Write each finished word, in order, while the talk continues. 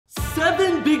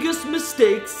7 biggest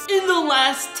mistakes in the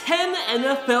last 10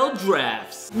 NFL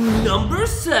drafts. Number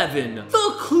 7,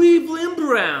 the Cleveland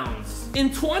Browns. In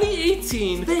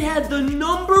 2018, they had the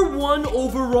number 1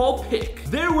 overall pick.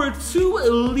 There were 2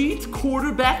 elite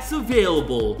quarterbacks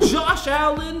available, Josh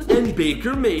Allen and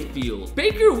Baker Mayfield.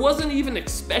 Baker wasn't even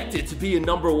expected to be a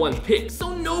number 1 pick,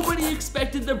 so nobody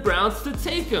expected the Browns to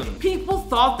take him. People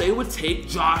thought they would take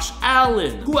Josh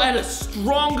Allen, who had a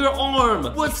stronger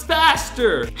arm, was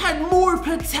faster, had more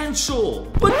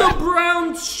potential. But the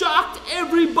Browns shocked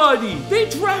everybody. They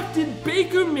drafted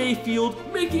Baker Mayfield,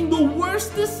 making the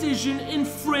worst decision in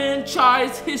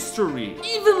franchise history.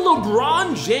 Even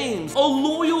LeBron James, a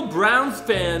loyal Browns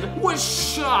fan, was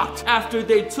shocked after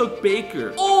they took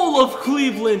Baker. All of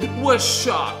Cleveland was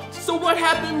shocked. So what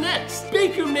happened next?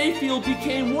 Baker Mayfield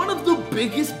became one of the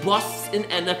biggest busts in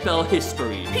NFL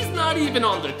history. He's not even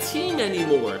on the team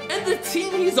anymore. And the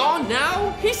team he's on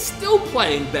now, he's still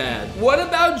playing bad. What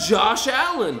about Josh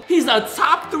Allen? He's a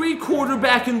top 3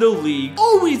 quarterback in the league,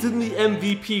 always in the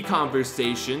MVP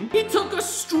conversation. He took a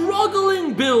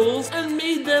struggling Bills and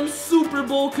made them Super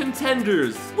Bowl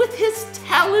contenders. With his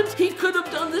talent, he could have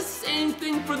done the same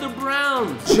thing for the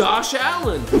Browns. Josh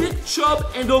Allen, Nick Chubb,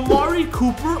 and Amari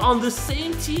Cooper on the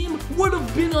same team would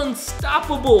have been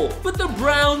unstoppable. But the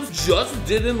Browns just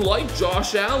didn't like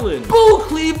Josh Allen. Boo,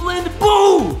 Cleveland,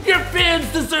 boo! Your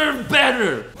fans deserve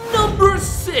better. Number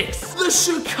 6, the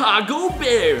Chicago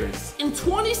Bears. In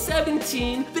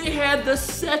 2017, they had the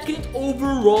 2nd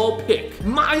overall pick.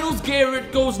 Myles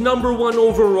Garrett goes number 1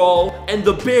 overall, and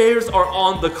the Bears are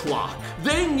on the clock.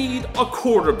 They need a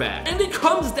quarterback, and it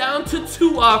comes down to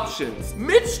 2 options,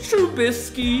 Mitch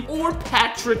Trubisky or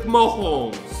Patrick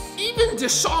Mahomes. Even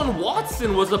Deshaun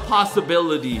Watson was a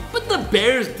possibility, but the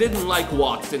Bears didn't like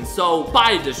Watson, so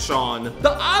bye Deshaun.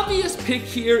 The obvious pick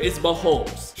here is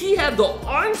Mahomes. He had the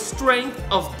arm strength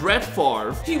of Brett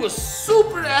Favre. He was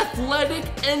super athletic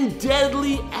and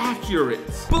deadly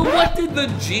accurate. But what did the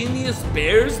genius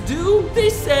Bears do? They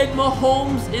said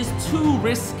Mahomes is too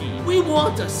risky. We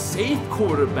want a safe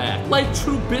quarterback like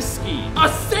Trubisky. A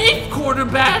safe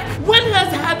quarterback? When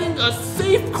has having a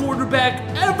safe quarterback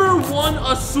ever won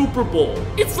a Super Bowl?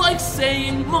 It's like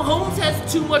saying Mahomes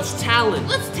has too much talent.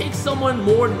 Let's take someone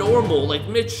more normal like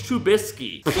Mitch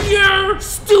Trubisky. Pure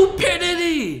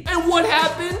stupidity! And what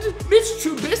happened? Mitch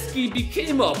Trubisky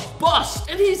became a bust,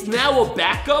 and he's now a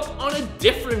backup on a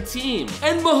different team.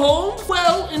 And Mahomes?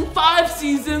 Well, in 5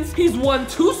 seasons, he's won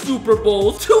 2 Super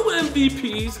Bowls, 2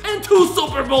 MVPs, and 2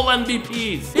 Super Bowl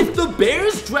MVPs. If the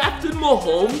Bears drafted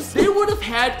Mahomes, they would have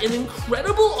had an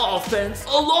incredible offense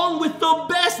along with the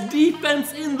best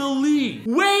defense in the league.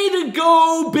 Way to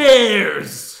go,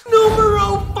 Bears! Number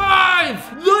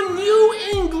 5, the New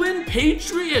England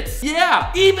Patriots.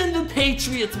 Yeah, even the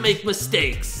Patriots make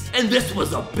mistakes. And this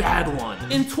was a bad one.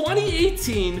 In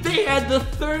 2018, they had the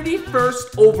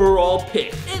 31st overall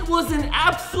pick. It was an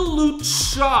absolute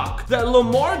shock that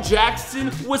Lamar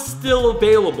Jackson was still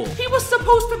available. He was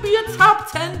supposed to be a top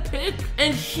 10 pick,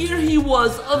 and here he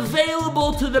was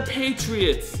available to the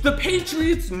Patriots. The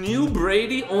Patriots knew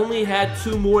Brady only had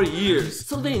 2 more years,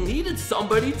 so they needed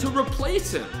somebody to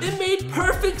replace him. It made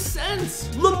perfect sense.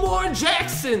 Lamar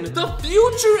Jackson, the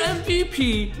future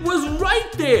MVP, was right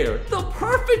there. The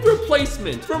perfect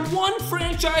replacement from one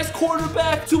franchise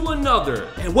quarterback to another.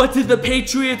 And what did the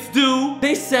Patriots do?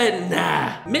 They said,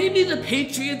 nah, maybe the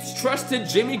Patriots trusted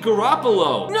Jimmy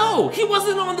Garoppolo. No, he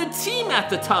wasn't on the team at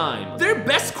the time. Their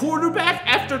best quarterback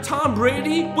after Tom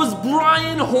Brady was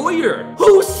Brian Hoyer,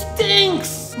 who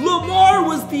stinks. Lamar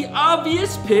was the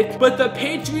obvious pick, but the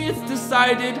Patriots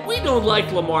decided, we don't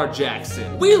like Lamar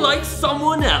Jackson. We like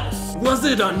someone else. Was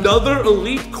it another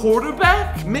elite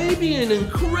quarterback? Maybe an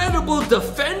incredible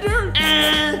defender?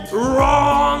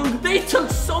 Wrong! They took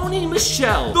Sony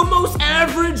Michel, the most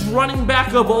average running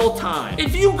back of all time.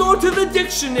 If you go to the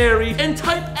dictionary and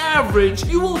type average,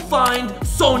 you will find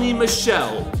Sony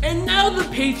Michel. And now the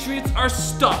Patriots are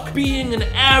stuck being an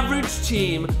average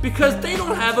team because they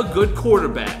don't have a good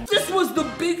quarterback. This was the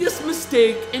biggest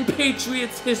mistake in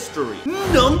Patriots history.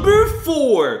 Number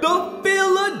 4, the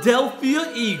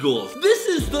Philadelphia Eagles. This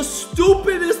is the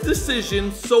stupidest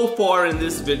decision so far in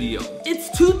this video.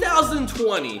 It's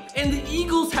 2020, and the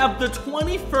Eagles have the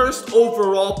 21st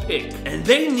overall pick, and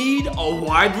they need a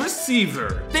wide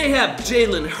receiver. They have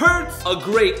Jalen Hurts, a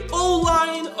great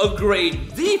O-line, a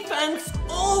great defense,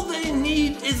 all they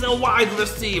need is a wide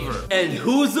receiver. And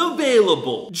who's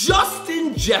available?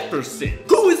 Justin Jefferson,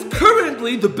 who is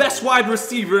currently the best wide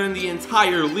receiver in the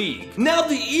entire league. Now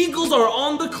the Eagles are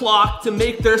on the clock to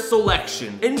make their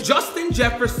selection, and Justin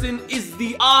Jefferson is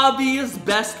the obvious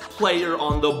best player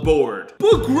on the board.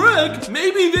 But Greg,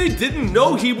 maybe they didn't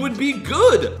know he would be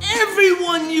good.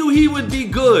 Everyone knew he would be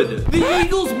good. The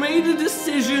Eagles made a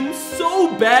decision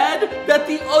so bad that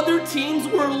the other teams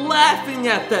were laughing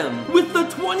at them. With the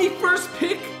 21st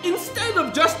pick, instead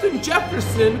of Justin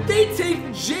Jefferson, they take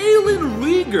Jalen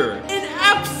Reagor, an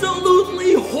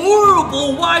absolutely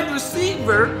horrible wide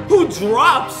receiver who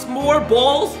drops more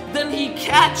balls than he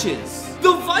catches.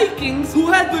 The Vikings,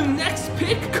 who had the next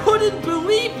pick, couldn't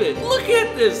believe it. Look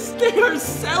at this. They are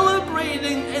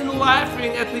celebrating and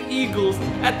laughing at the Eagles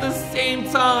at the same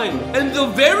time. And the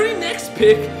very next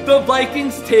pick, the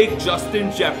Vikings take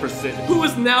Justin Jefferson, who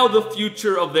is now the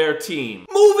future of their team.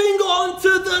 Moving on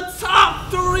to the top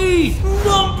three.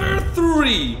 Number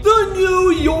 3, the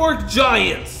New York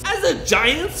Giants. As a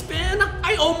Giants fan,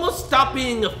 I almost stopped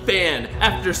being a fan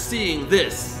after seeing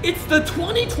this. It's the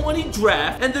 2020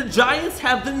 draft, and the Giants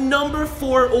have the number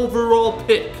 4 overall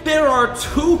pick. There are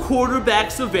 2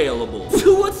 quarterbacks available,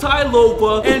 Tua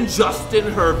Tagovailoa and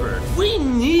Justin Herbert. We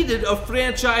needed a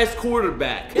franchise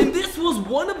quarterback, and this was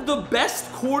one of the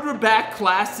best quarterback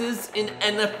classes in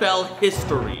NFL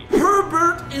history.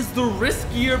 Herbert is the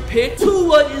riskier pick.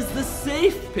 Tua is the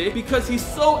safe pick because he's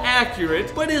so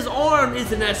accurate, but his arm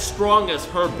isn't as strong as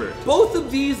Herbert. Both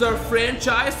of these are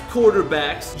franchise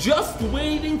quarterbacks just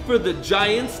waiting for the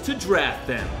Giants to draft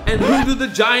them. And who do the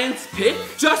Giants pick?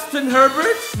 Justin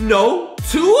Herbert? No.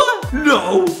 Tua?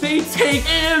 No. They take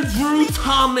Andrew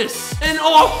Thomas, an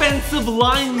offensive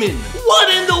lineman. What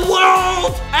in the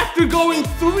world? After going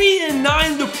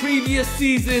 3-9 the previous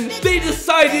season, they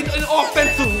decided an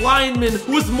offensive lineman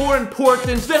was more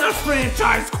important than a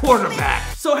franchise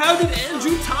quarterback. So how did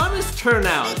Andrew Thomas turn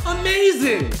out?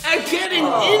 Amazing! At getting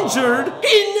injured,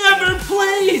 he never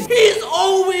plays! He's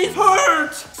always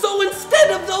hurt! So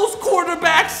instead of those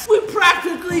quarterbacks, we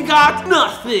practically got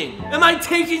nothing. Am I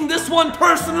taking this one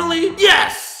personally?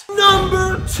 Yes!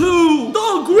 Number 2,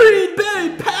 the Green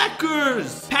Bay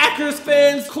Packers. Packers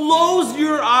fans, close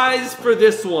your eyes for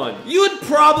this one. You'd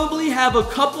probably have a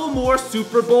couple more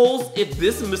Super Bowls if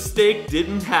this mistake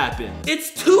didn't happen.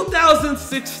 It's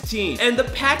 2016, and the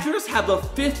Packers have a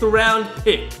 5th round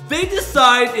pick. They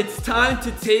decide it's time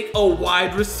to take a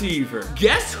wide receiver.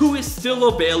 Guess who is still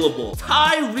available?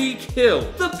 Tyreek Hill.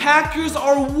 The Packers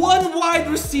are 1 wide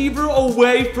receiver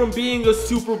away from being a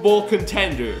Super Bowl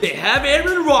contender. They have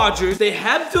Aaron Rodgers, they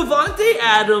have Devontae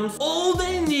Adams. All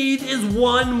they need is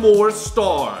 1 more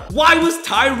star. Why was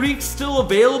Tyreek still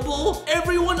available?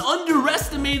 Everyone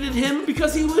underestimated him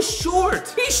because he was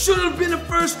short. He should have been a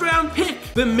 1st round pick.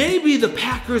 But maybe the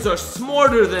Packers are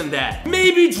smarter than that.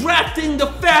 Maybe drafting the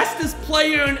fastest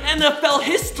player in NFL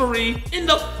history in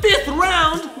the 5th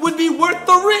round would be worth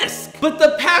the risk. But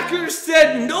the Packers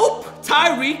said nope.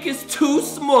 Tyreek is too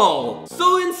small.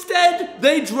 So instead,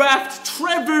 they draft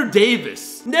Trevor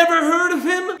Davis. Never heard of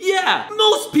him? Yeah,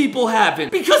 most people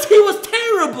haven't, because he was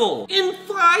terrible. In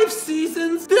 5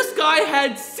 seasons, this guy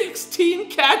had 16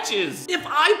 catches. If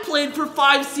I played for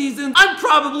 5 seasons, I'd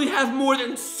probably have more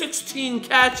than 16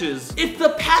 catches. If the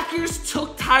Packers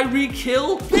took Tyreek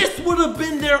Hill, this would have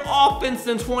been their offense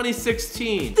in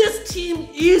 2016. This team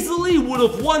easily would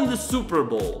have won the Super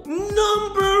Bowl.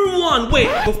 Number 1.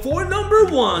 Wait, before number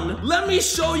 1, let me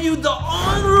show you the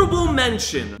honorable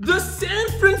mention. The San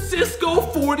Francisco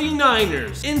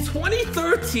 49ers. In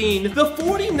 2013, the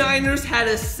 49ers had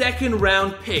a 2nd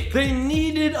round pick. They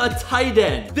needed a tight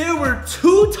end. There were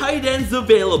 2 tight ends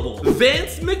available,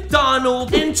 Vance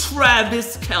McDonald and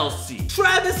Travis Kelce.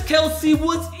 Travis Kelce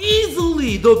was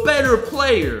easily the better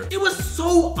player. It was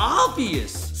so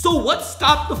obvious. So what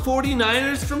stopped the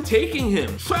 49ers from taking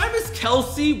him? Travis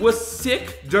Kelce was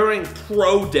sick during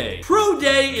Pro Day. Pro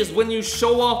Day is when you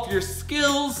show off your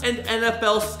skills and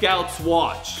NFL scouts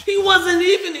watch. He wasn't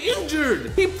even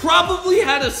injured. He probably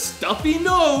had a stuffy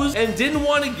nose and didn't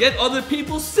want to get other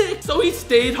people sick, so he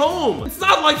stayed home. It's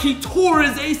not like he tore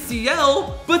his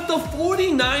ACL, but the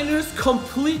 49ers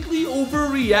completely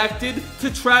overreacted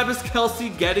to Travis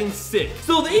Kelce getting sick.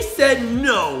 So they said,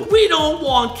 no, we don't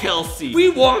want Kelce. We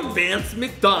want are Vance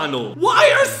McDonald. Why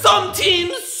are some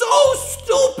teams so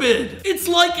stupid? It's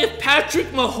like if Patrick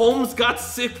Mahomes got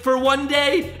sick for one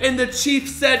day and the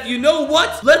Chiefs said, you know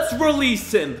what? Let's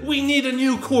release him. We need a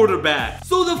new quarterback.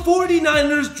 So the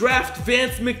 49ers draft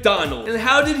Vance McDonald. And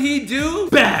how did he do?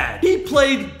 Bad. He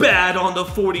played bad on the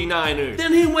 49ers.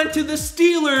 Then he went to the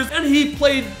Steelers and he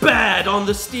played bad on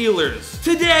the Steelers.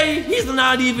 Today, he's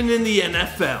not even in the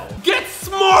NFL. Get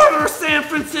smarter, San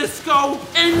Francisco!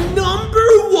 And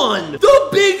number 1, the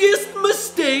biggest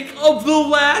mistake of the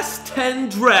last 10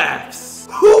 drafts.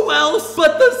 Who else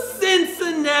but the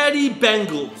Cincinnati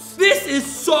Bengals? This is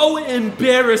so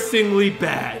embarrassingly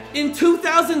bad. In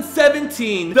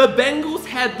 2017, the Bengals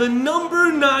had the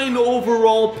number 9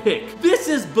 overall pick. This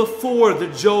is before the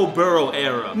Joe Burrow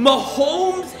era.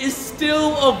 Mahomes is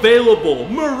still available,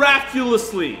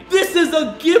 miraculously. This is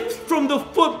a gift from the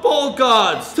football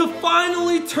gods to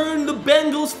finally turn the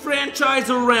Bengals franchise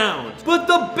around. But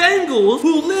the Bengals,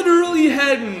 who literally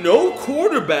had no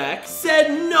quarterback,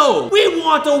 said no. We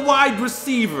want a wide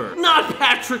receiver, not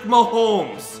Patrick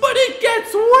Mahomes. But it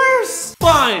gets worse.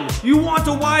 Fine, you want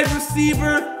a wide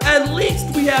receiver? At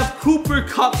least we have Cooper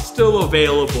Kupp still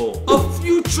available. A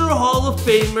future Hall of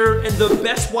Famer and the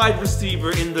best wide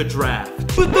receiver in the draft.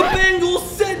 But the Bengals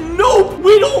said nope,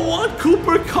 we don't want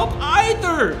Cooper Kupp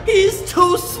either. He's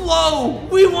too slow.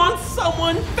 We want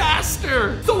someone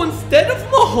faster. So instead of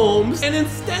Mahomes and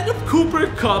instead of Cooper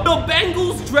Kupp, the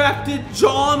Bengals drafted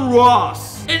John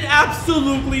Ross, an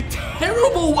absolutely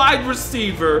terrible wide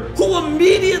receiver who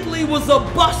immediately was a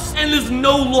bust and is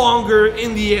no longer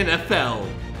in the NFL.